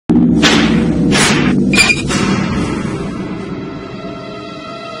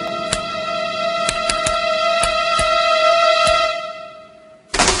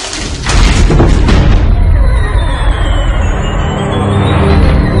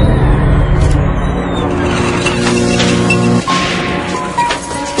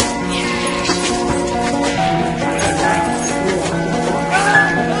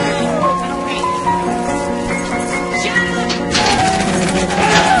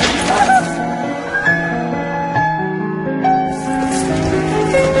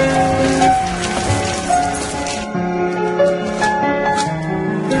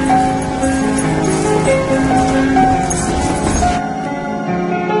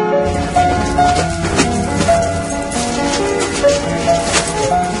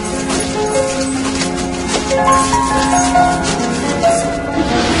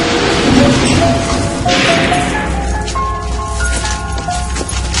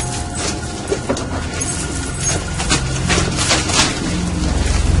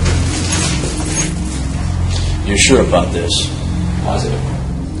You're sure about this? Positive.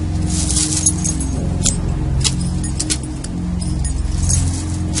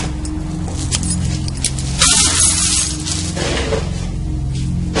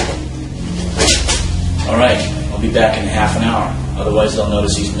 All right, I'll be back in half an hour. Otherwise, they'll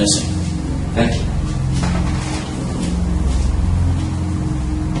notice he's missing. Thank you.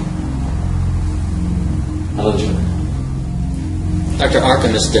 Hello, Joker. Dr.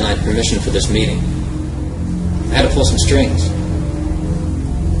 Arkham has denied permission for this meeting. I had to pull some strings.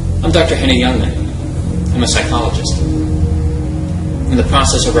 I'm Dr. Henny Youngman. I'm a psychologist. In the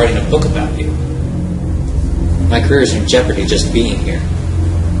process of writing a book about you. My career is in jeopardy just being here.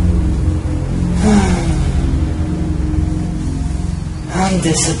 I'm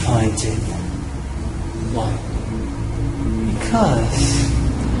disappointed. Why? Because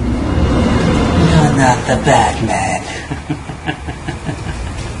you're not the Batman.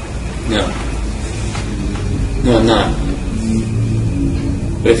 No, I'm not.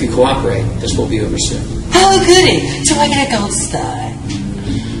 But if you cooperate, this will be over soon. Oh, goody! So I get a gold star.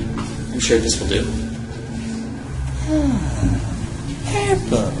 I'm sure this will do.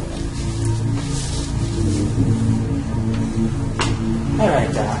 Purple. All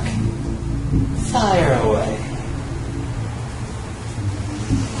right, Doc. Fire away.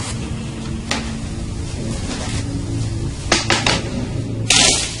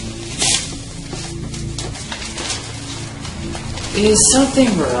 Is something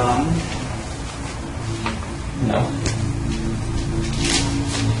wrong? No.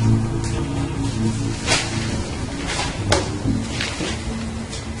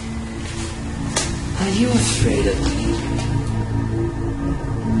 Are you afraid of me?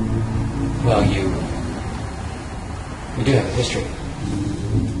 Well, we do have a history.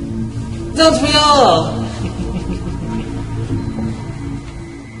 Don't we all?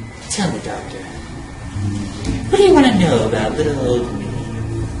 Tell me, Doctor. What do you want to know about little old me?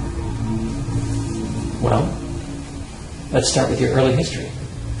 Well, let's start with your early history.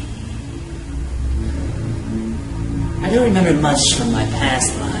 I don't remember much from my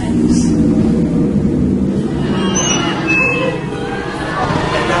past lives.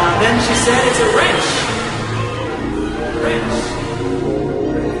 And then she said it's a wrench. Wrench.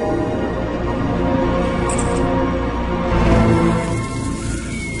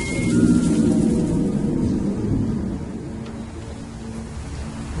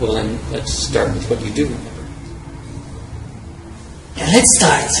 Well, then, let's start with what you do remember. And let's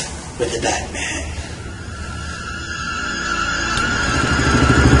start with the Batman.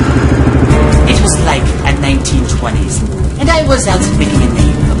 It was like the 1920s, and I was out making a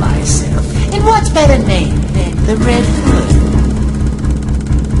name for myself. And what better name than the Red Hood?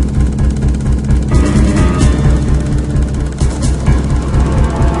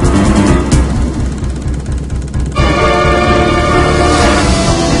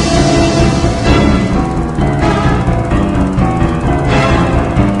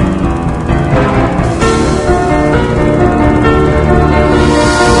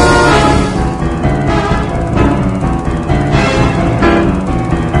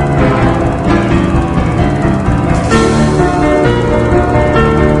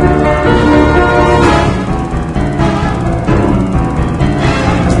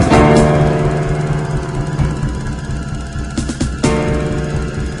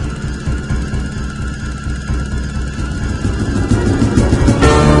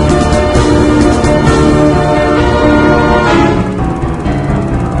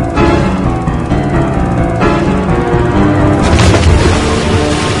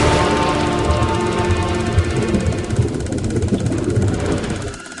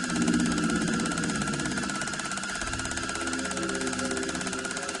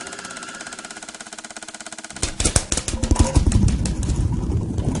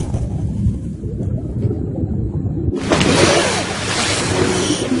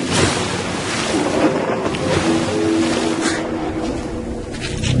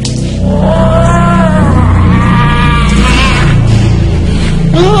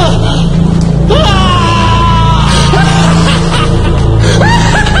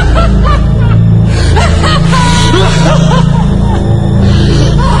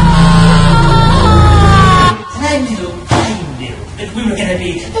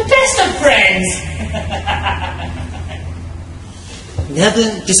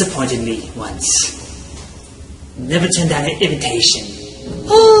 never disappointed me once. Never turned down an invitation.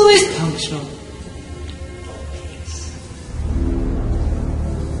 Always punctual.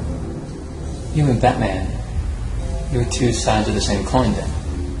 You and Batman, you're two sides of the same coin then.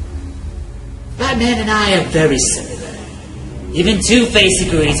 Batman and I are very similar. Even Two-Face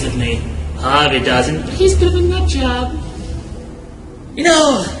agrees with me. Harvey doesn't, but he's good at a nut job. You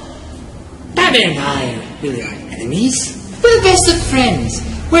know, Batman and I really aren't enemies. We're the best of friends.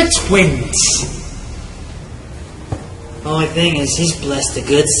 We're twins. Only thing is, he's blessed a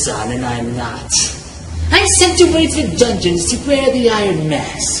good son and I'm not. I'm sent away to the dungeons to wear the Iron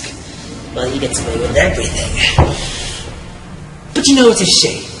Mask. Well, he gets away with everything. But you know, it's a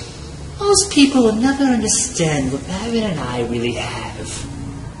shame. Most people will never understand what Batman and I really have.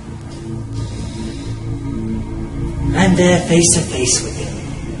 I'm there face to face with him.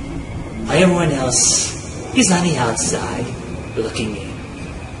 While everyone else, he's on the outside, looking in.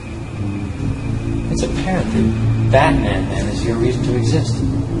 It's apparent that Batman, then, is your reason to exist.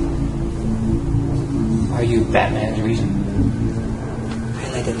 Are you Batman's reason?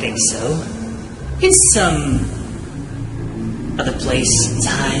 I like to think so. In some other place and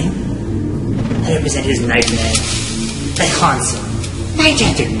time, I represent his nightmare that haunts him, night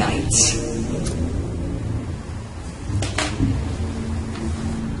after night.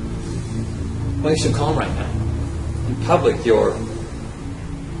 Well, you're so calm right now. In public, you're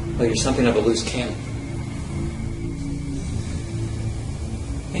something of a loose cannon.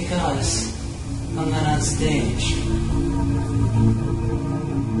 Because I'm not on stage.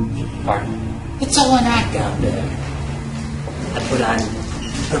 Pardon? It's all an act out there. I put on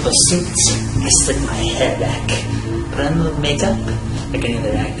purple suits, I slick my hair back, put on a little makeup, like any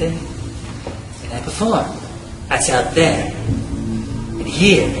other actor, and I perform. That's out there. And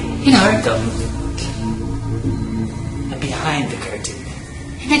here, in Arkham, I'm behind the curtain.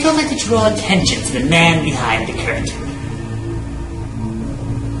 And I don't like to draw attention to the man behind the curtain.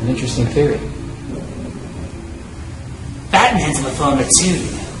 An interesting theory. Batman's a performer too,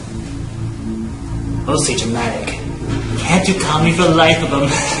 you know. Mostly dramatic. Can't you call me for the life of him?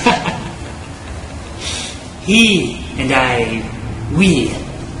 He and I, we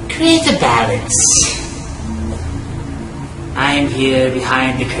create a balance. I'm here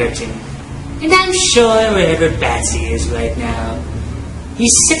behind the curtain, and I'm sure wherever Batsy is right now,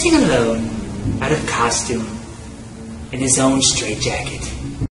 he's sitting alone, out of costume, in his own straitjacket.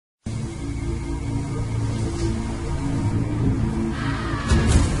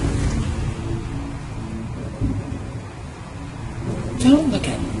 Don't look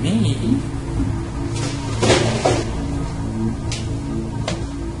at me.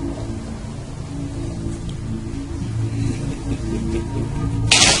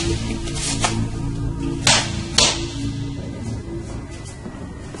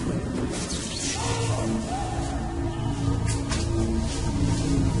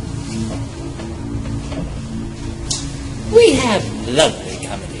 We have lovely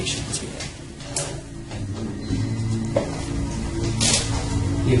accommodations here.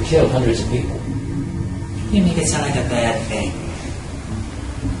 You've killed hundreds of people. You make it sound like a bad thing.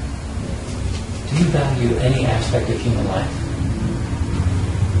 Do you value any aspect of human life?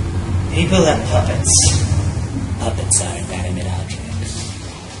 People are puppets. Puppets are inanimate objects.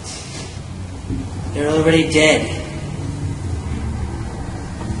 They're already dead.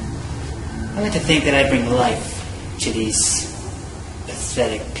 I like to think that I bring life to these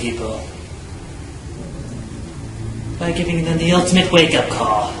pathetic people by giving them the ultimate wake-up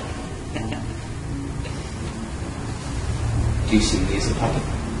call. Do you see me as a puppet?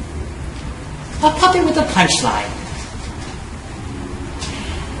 A puppet with a punchline.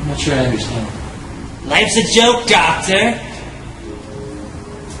 I'm not sure I understand. Life's a joke, Doctor.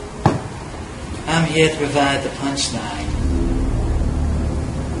 I'm here to provide the punchline.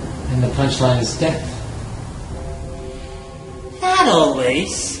 And the punchline is death. Not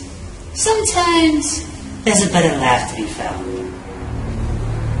always. Sometimes there's a better laugh to be found.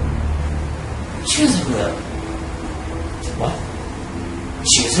 Choose a road. What?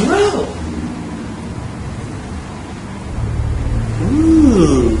 Choose a road.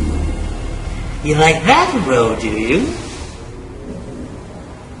 Ooh. You like that road, do you?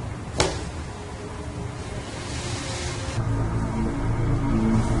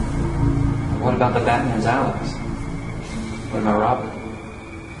 What about the Batman's allies? What about Robin?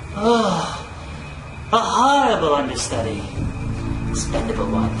 Oh, a horrible understudy. Expendable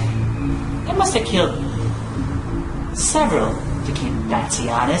one. They must have killed several to keep Batsy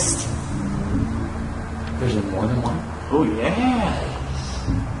honest. There's more than one? Oh, yes.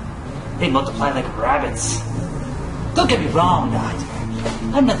 They multiply like rabbits. Don't get me wrong, Doctor.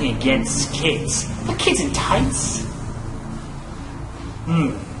 I'm nothing against kids, but kids in tights?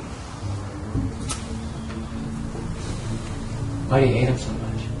 Why do you hate him so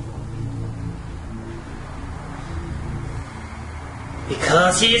much?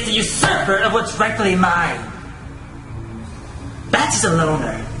 Because he is the usurper of what's rightfully mine. Bats is a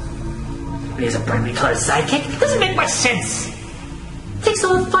loner. When he has a brightly colored sidekick, it doesn't make much sense. Takes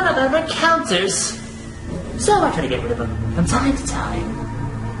all the fun out of our encounters. So I try to get rid of him from time to time.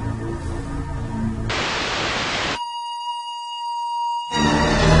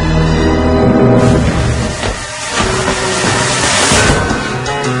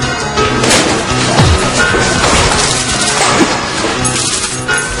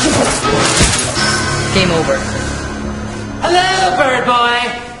 Game over. Hello, bird boy!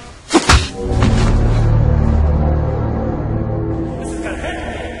 This is gonna hurt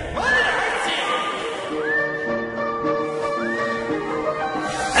me. What did I hurt you?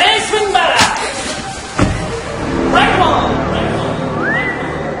 Hey, swing back! Right on!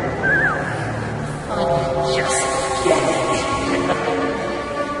 Just get it.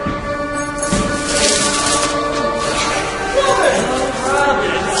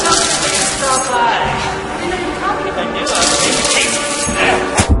 Robin, stop by. If I knew I was going to chase you.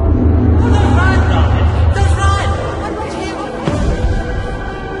 Don't run, Robin. Don't run. I'm right here.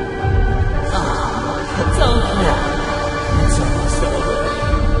 Don't run. It's almost over.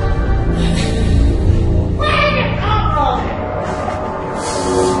 Where you come, Robin?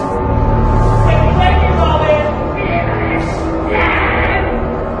 Hey, where you, Robin?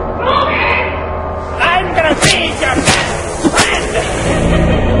 Robin! I'm gonna be your best friend.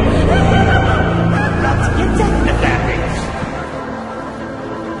 Get down the family.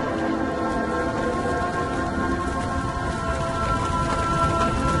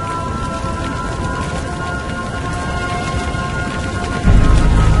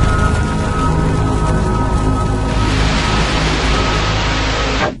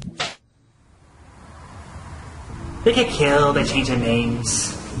 They get killed, they change their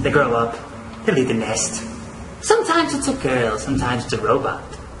names, they grow up, they leave the nest. Sometimes it's a girl, sometimes it's a robot.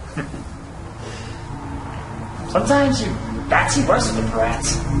 Sometimes he works with the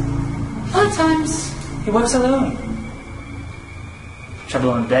brats. Other times he works alone.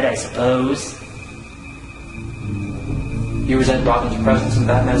 Trouble in bed, I suppose. You resent Robin's presence in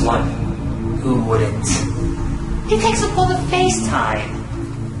Batman's life? Who wouldn't? He takes up all the face time.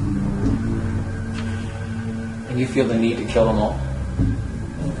 And you feel the need to kill them all?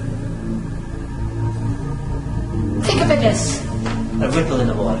 Think of it as a ripple in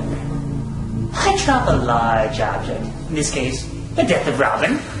the water. I drop a large object, in this case, the death of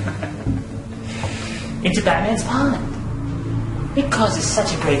Robin, into Batman's pond. It causes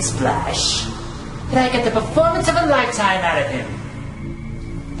such a great splash that I get the performance of a lifetime out of him.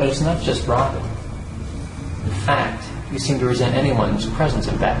 But it's not just Robin. In fact, you seem to resent anyone whose presence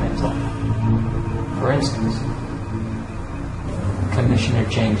in Batman's life. For instance, Commissioner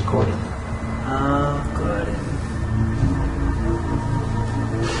James Gordon. Oh, Gordon.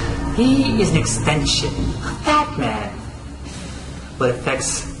 He is an extension of Batman. What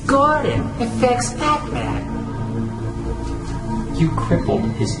affects Gordon affects Batman. You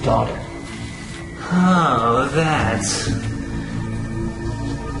crippled his daughter. Oh, that.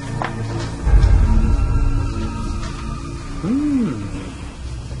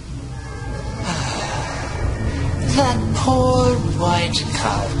 That poor white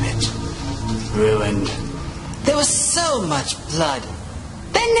carpet. Ruined. There was so much blood.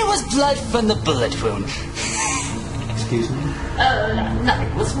 Then there was blood from the bullet wound. Excuse me?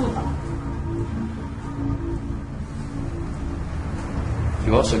 Nothing. Let's move on.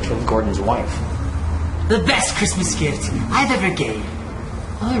 You also killed Gordon's wife. The best Christmas gift I've ever gave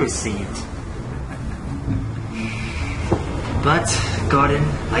or received. But Gordon,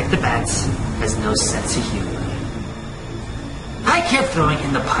 like the bats, has no sense of humor. I kept throwing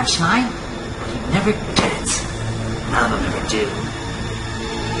him the punchline, but he'd never get it. None of them ever do.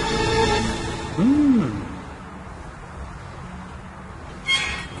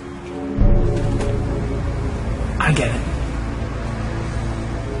 I get it.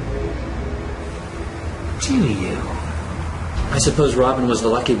 Do you? I suppose Robin was the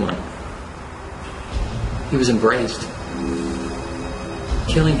lucky one. He was embraced.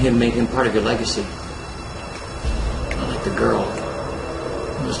 Killing him made him part of your legacy. Not like the girl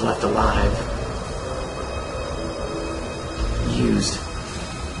who was left alive. Used.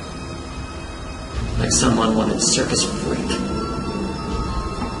 Like some unwanted circus freak.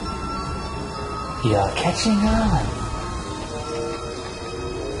 You're catching on.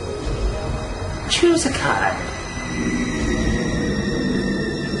 Choose a card.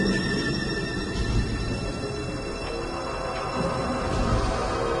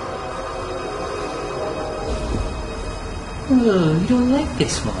 Ooh, you don't like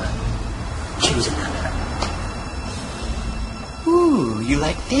this one. Choose another. Ooh, you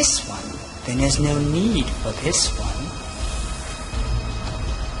like this one. Then there's no need for this one.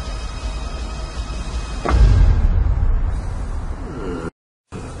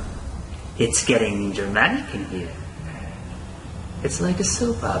 It's getting dramatic in here. It's like a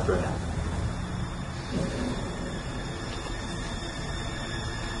soap opera.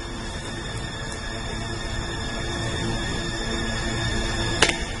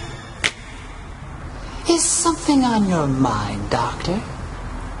 Is something on your mind, Doctor?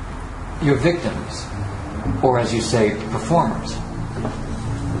 Your victims, or as you say, performers.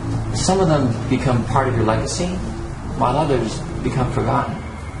 Some of them become part of your legacy, while others become forgotten.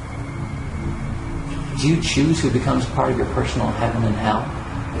 Do you choose who becomes part of your personal heaven and hell?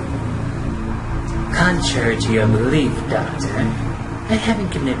 Contrary to your belief, Doctor, I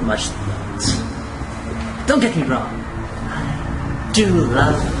haven't given it much thought. Don't get me wrong. I do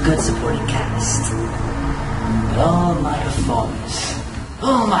love a good supporting cast. But all my performers,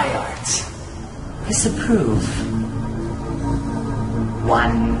 all my art, disapprove.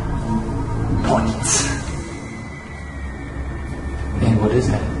 1 point. And what is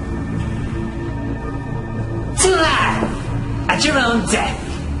that? To laugh at your own death.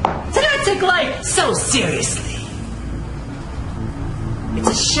 To not take life so seriously. It's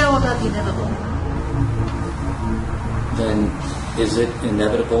a show about the inevitable. Then is it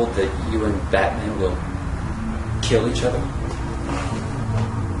inevitable that you and Batman will kill each other?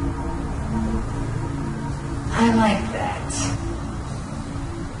 I like that.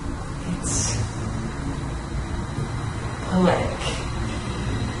 It's poetic.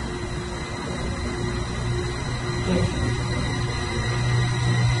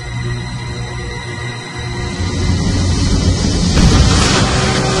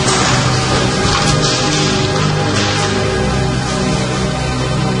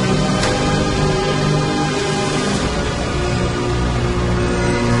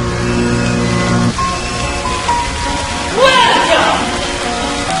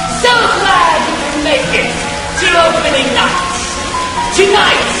 Opening night.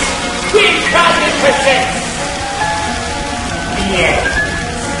 Tonight, we proudly present the end.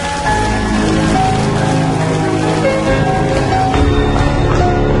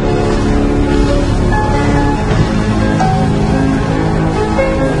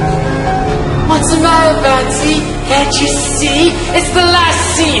 What's the matter, Patsy? Can't you see? It's the last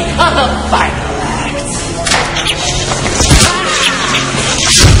scene of the final act.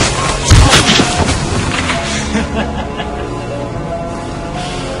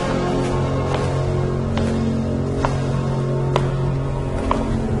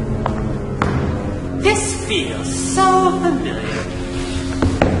 This feels so familiar.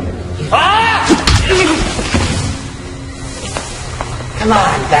 Ah! Come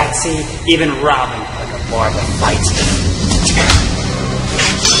on, Batsy. Even Robin put up more of a fight.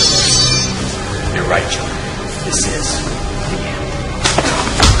 You're right, John. This is the end.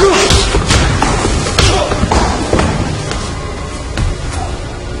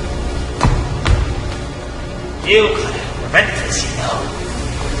 You could have prevented this, you know.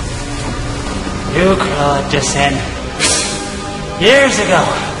 You could this end years ago.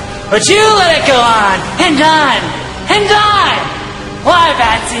 But you let it go on, and on, and on. Why,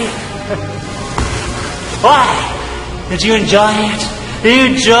 Batsy? Why? Did you enjoy it? Did you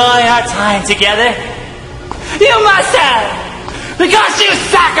enjoy our time together? You must have! Because you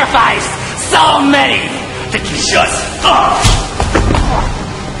sacrificed so many to keep us up!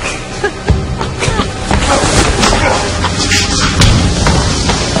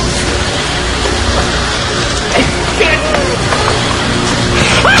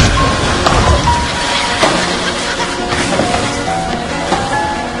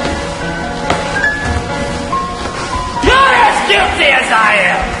 Guilty as I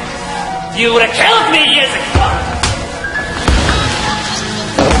am, you would have killed me years ago.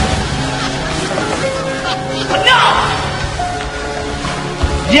 But no!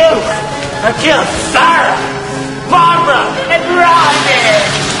 You have killed Sarah, Barbara, and Robin.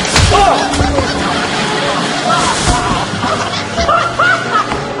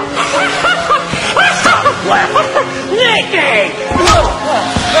 Nikki!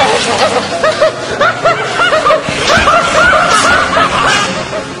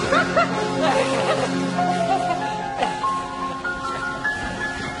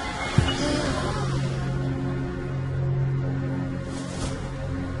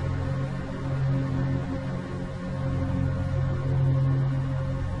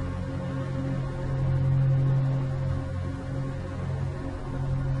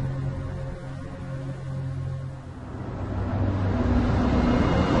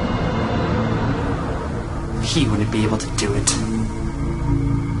 he wouldn't be able to do it.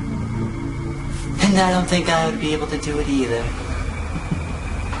 And I don't think I would be able to do it either.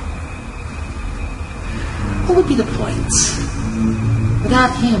 What would be the point?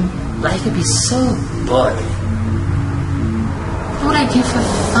 Without him, life would be so boring. What would I do for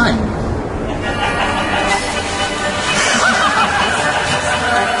fun?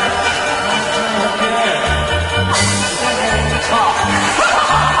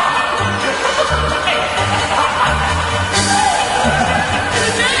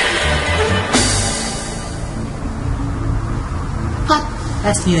 But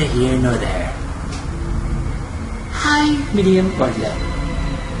that's neither here nor there. High, medium, or low?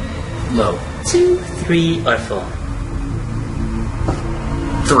 Low. 2, 3, or 4?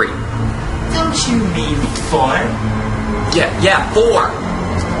 3. Don't you mean 4? Yeah, 4.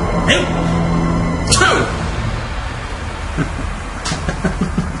 Hey! 2.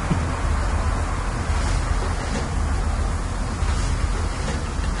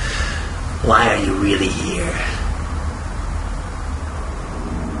 Why are you really here?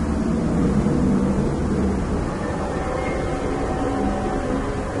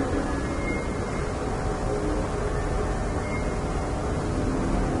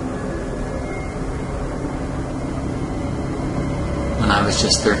 When I was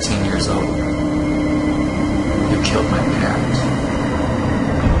just 13 years old, you killed my parents.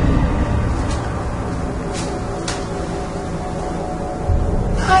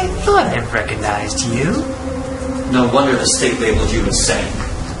 I thought I recognized you. No wonder the state labeled you insane.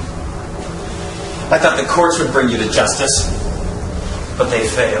 I thought the courts would bring you to justice, but they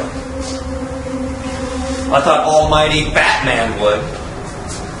failed. I thought almighty Batman would,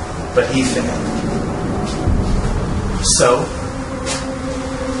 but he failed. So,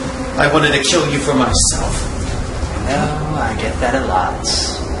 I wanted to kill you for myself. No, I get that a lot.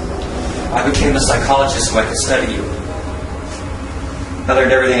 I became a psychologist so I could study you. I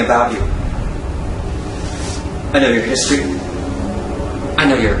learned everything about you. I know your history. I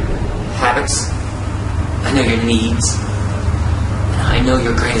know your habits. I know your needs. And I know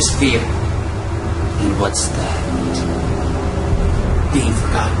your greatest fear. And what's that? Being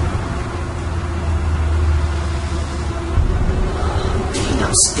forgotten. Being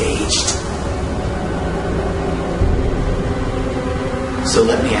upstaged. So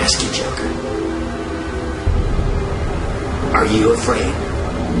let me ask you, Joker. Are you afraid?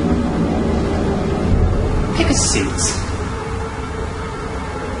 Pick a suit.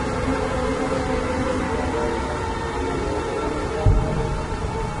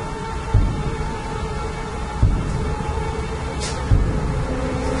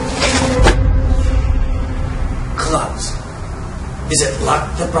 Clubs. Is it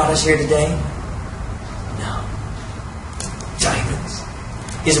luck that brought us here today? No. Diamonds.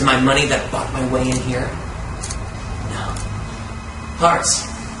 Is it my money that bought my way in here? No. Hearts.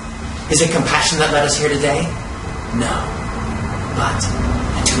 Is it compassion that led us here today? No. But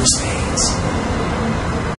the 2 of spades.